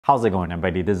How's it going,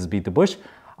 everybody? This is Beat the Bush.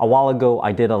 A while ago,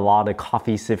 I did a lot of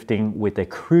coffee sifting with a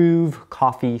Groove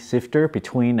coffee sifter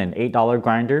between an $8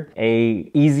 grinder, a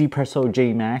 1ZPresso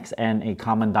JMax, and a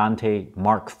Commandante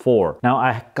Mk4. Now,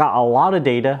 I got a lot of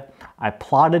data. I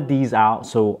plotted these out,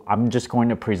 so I'm just going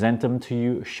to present them to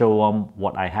you, show them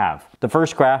what I have. The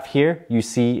first graph here you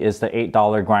see is the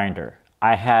 $8 grinder.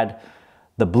 I had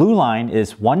the blue line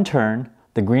is 1 turn,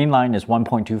 the green line is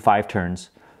 1.25 turns,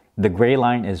 the gray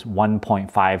line is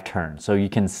 1.5 turns. So you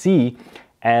can see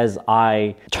as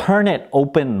I turn it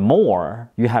open more,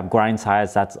 you have grind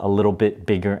size that's a little bit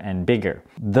bigger and bigger.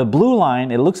 The blue line,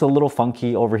 it looks a little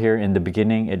funky over here in the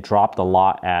beginning. It dropped a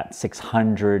lot at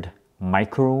 600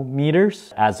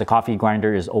 micrometers. As the coffee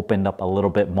grinder is opened up a little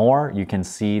bit more, you can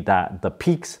see that the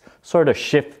peaks sort of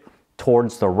shift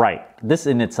towards the right. This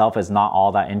in itself is not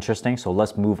all that interesting, so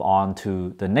let's move on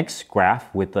to the next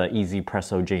graph with the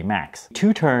 1ZPresso JMax.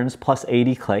 2 turns plus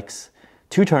 80 clicks,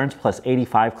 2 turns plus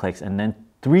 85 clicks, and then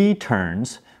 3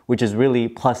 turns, which is really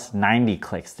plus 90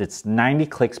 clicks. It's 90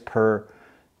 clicks per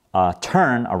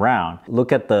turn around.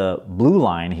 Look at the blue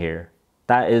line here.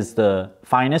 That is the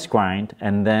finest grind,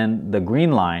 and then the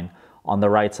green line on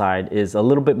the right side is a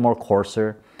little bit more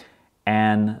coarser,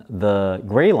 and the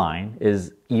gray line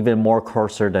is even more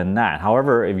coarser than that.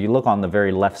 However, if you look on the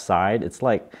very left side, it's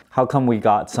like, how come we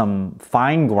got some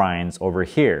fine grinds over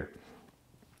here?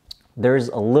 There's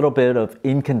a little bit of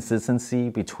inconsistency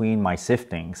between my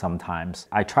sifting sometimes.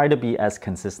 I try to be as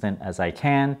consistent as I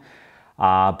can,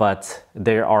 but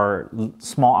there are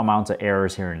small amounts of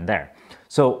errors here and there.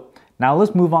 So now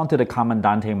let's move on to the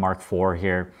Commandante Mk4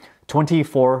 here.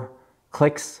 24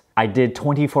 clicks. I did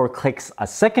 24 clicks a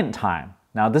second time.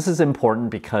 Now this is important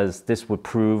because this would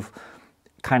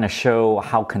kind of show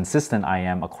how consistent I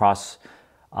am across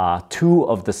 2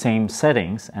 of the same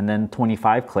settings, and then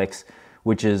 25 clicks,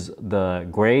 which is the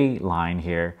gray line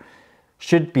here,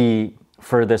 should be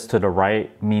furthest to the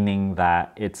right, meaning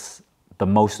that it's the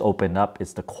most opened up,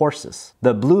 it's the coarsest.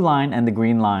 The blue line and the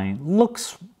green line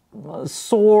looks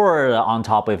sort of on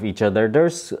top of each other.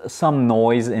 There's some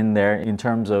noise in there in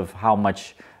terms of how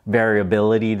much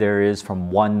variability there is from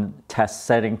one test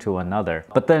setting to another.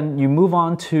 But then you move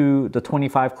on to the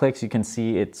 25 clicks, you can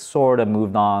see it sort of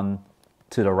moved on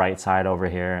to the right side over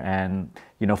here. And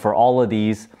you know, for all of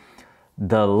these,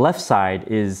 the left side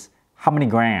is how many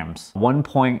grams?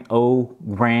 1.0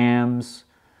 grams,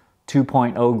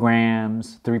 2.0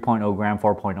 grams, 3.0 gram,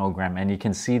 4.0 gram. And you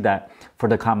can see that for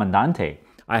the Commandante,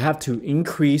 I have to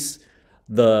increase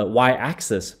the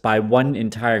y-axis by 1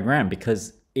 entire gram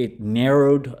because it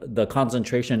narrowed the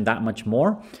concentration that much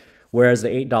more. Whereas the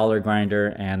 $8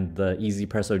 grinder and the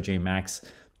 1ZPresso JMax,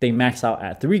 they max out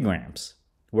at 3 grams.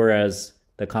 Whereas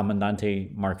the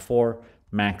Commandante Mk4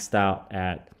 maxed out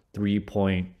at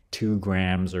 3.2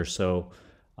 grams or so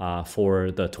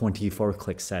for the 24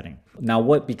 click setting. Now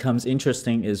what becomes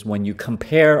interesting is when you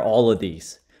compare all of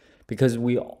these, because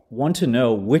we want to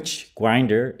know which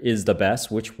grinder is the best,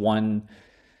 which one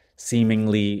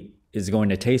seemingly is going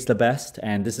to taste the best,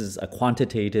 and this is a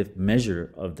quantitative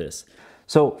measure of this.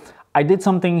 So I did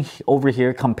something over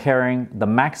here comparing the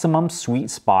maximum sweet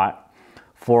spot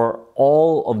for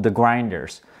all of the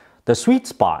grinders. The sweet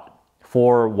spot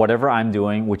for whatever I'm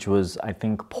doing, which was I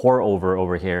think pour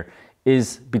over here,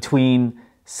 is between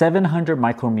 700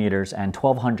 micrometers and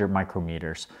 1200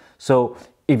 micrometers. So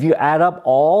if you add up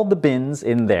all the bins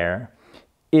in there,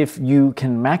 if you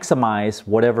can maximize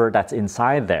whatever that's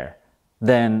inside there,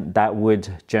 then that would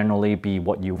generally be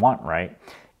what you want, right?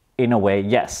 In a way,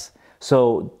 yes.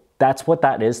 So that's what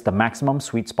that is, the maximum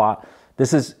sweet spot.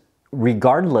 This is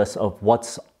regardless of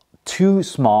what's too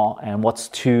small and what's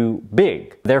too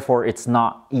big. Therefore, it's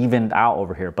not evened out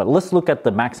over here. But let's look at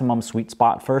the maximum sweet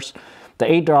spot first. The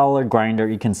 $8 grinder,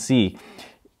 you can see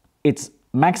it's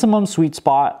maximum sweet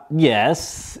spot.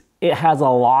 Yes, it has a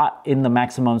lot in the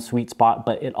maximum sweet spot,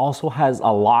 but it also has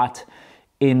a lot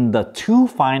in the too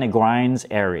fine a grinds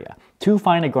area. Too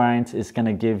fine a grinds is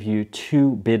gonna give you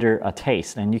too bitter a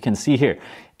taste. And you can see here,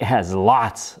 it has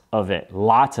lots of it,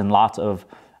 lots and lots of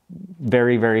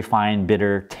very, very fine,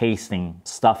 bitter tasting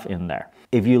stuff in there.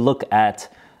 If you look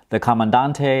at the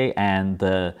Commandante and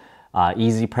the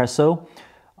 1ZPresso,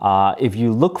 if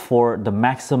you look for the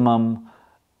maximum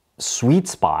sweet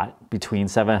spot between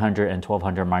 700 and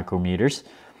 1200 micrometers,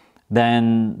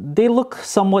 then they look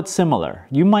somewhat similar.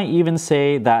 You might even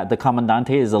say that the Commandante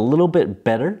is a little bit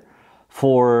better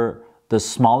for the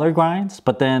smaller grinds,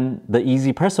 but then the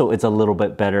 1ZPresso is a little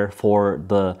bit better for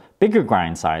the bigger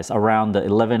grind size, around the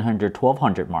 1100,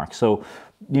 1200 mark. So,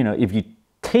 you know, if you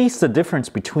taste the difference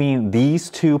between these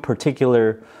two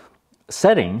particular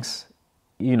settings,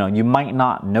 you might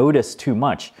not notice too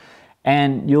much.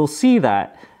 And you'll see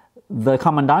that the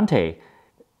Commandante,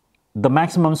 the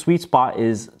maximum sweet spot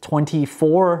is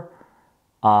 24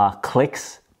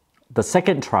 clicks, the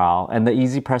second trial, and the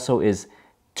 1ZPresso is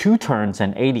 2 turns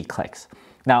and 80 clicks.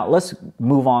 Now let's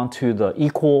move on to the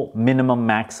equal minimum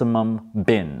maximum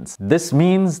bins. This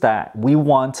means that we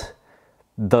want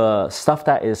the stuff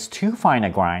that is too fine a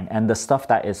grind and the stuff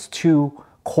that is too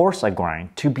coarse a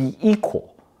grind to be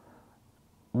equal.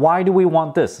 Why do we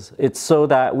want this? It's so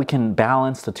that we can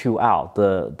balance the two out,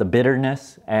 the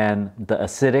bitterness and the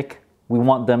acidic. We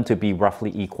want them to be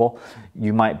roughly equal.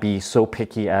 You might be so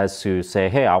picky as to say,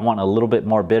 hey, I want a little bit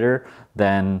more bitter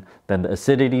than the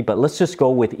acidity, but let's just go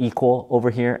with equal over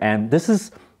here. And this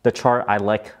is the chart I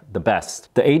like the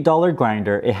best. The $8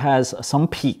 grinder, it has some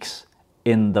peaks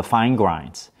in the fine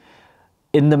grinds.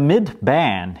 In the mid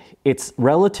band, it's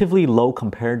relatively low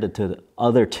compared to the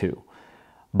other two.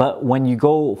 But when you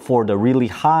go for the really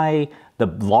high, the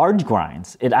large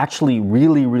grinds, it actually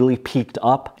really peaked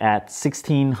up at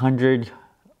 1600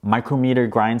 micrometer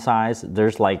grind size.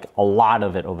 There's like a lot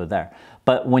of it over there.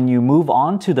 But when you move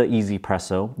on to the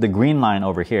 1ZPresso, the green line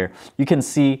over here, you can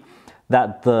see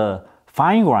that the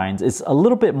fine grinds is a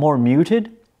little bit more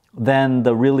muted than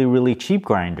the really cheap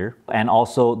grinder, and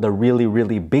also the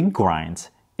really big grinds,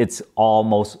 it's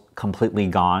almost completely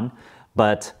gone.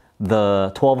 But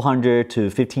the 1200 to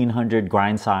 1500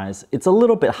 grind size, it's a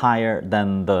little bit higher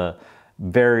than the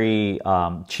very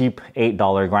cheap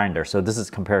 $8 grinder. So this is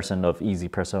comparison of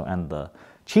 1ZPresso and the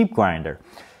cheap grinder.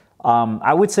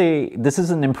 I would say this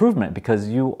is an improvement because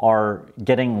you are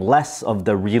getting less of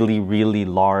the really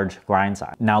large grind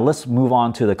size. Now let's move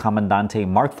on to the Commandante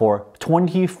Mk4,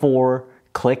 24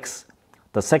 clicks,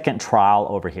 the second trial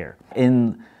over here.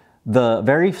 In the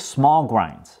very small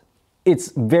grinds,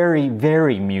 it's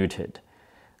very muted.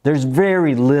 There's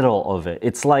very little of it.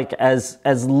 It's like as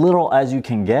little as you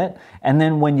can get. And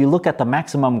then when you look at the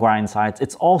maximum grind size,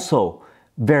 it's also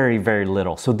very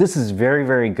little. So this is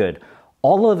very good.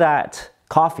 All of that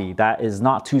coffee that is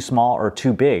not too small or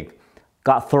too big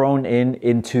got thrown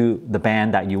into the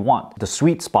band that you want. The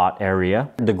sweet spot area,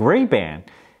 the gray band,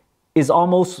 is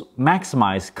almost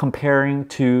maximized comparing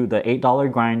to the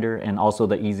 $8 grinder and also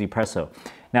the 1ZPresso.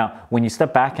 Now, when you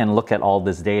step back and look at all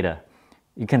this data,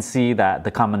 you can see that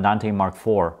the Commandante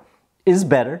Mk4 is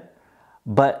better,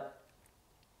 but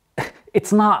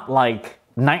it's not like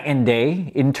night and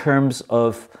day in terms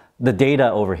of the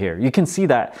data over here. You can see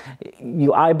that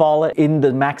you eyeball it in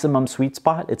the maximum sweet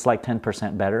spot, it's like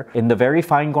 10% better. In the very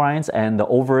fine grinds and the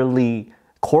overly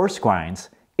coarse grinds,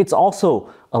 it's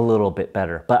also a little bit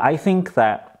better. But I think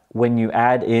that when you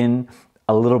add in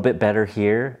a little bit better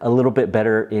here, a little bit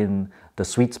better in the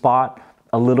sweet spot,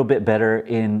 a little bit better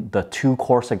in the too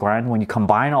coarse a grind, when you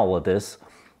combine all of this,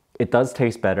 it does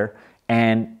taste better.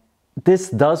 And this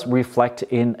does reflect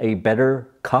in a better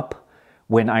cup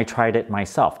when I tried it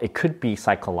myself. It could be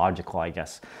psychological, I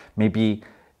guess. Maybe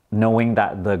knowing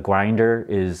that the grinder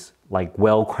is like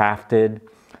well crafted,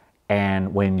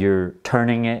 and when you're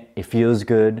turning it, it feels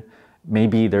good.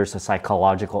 Maybe there's a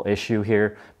psychological issue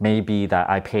here. Maybe that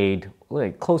I paid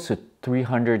like close to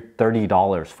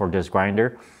 $330 for this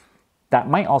grinder. That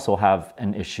might also have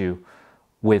an issue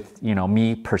with,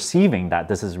 me perceiving that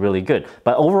this is really good.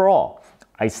 But overall,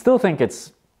 I still think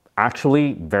it's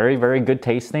actually very good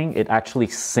tasting. It actually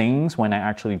sings when I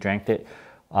actually drank it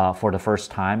for the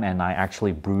first time, and I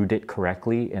actually brewed it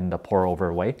correctly in the pour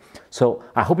over way. So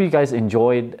I hope you guys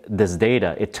enjoyed this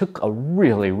data. It took a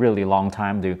really long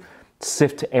time to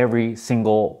sift every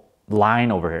single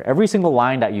line over here. Every single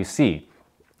line that you see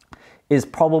is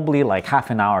probably like half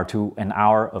an hour to an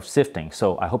hour of sifting.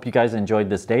 So I hope you guys enjoyed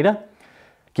this data.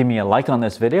 Give me a like on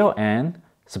this video and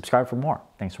subscribe for more.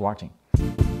 Thanks for watching.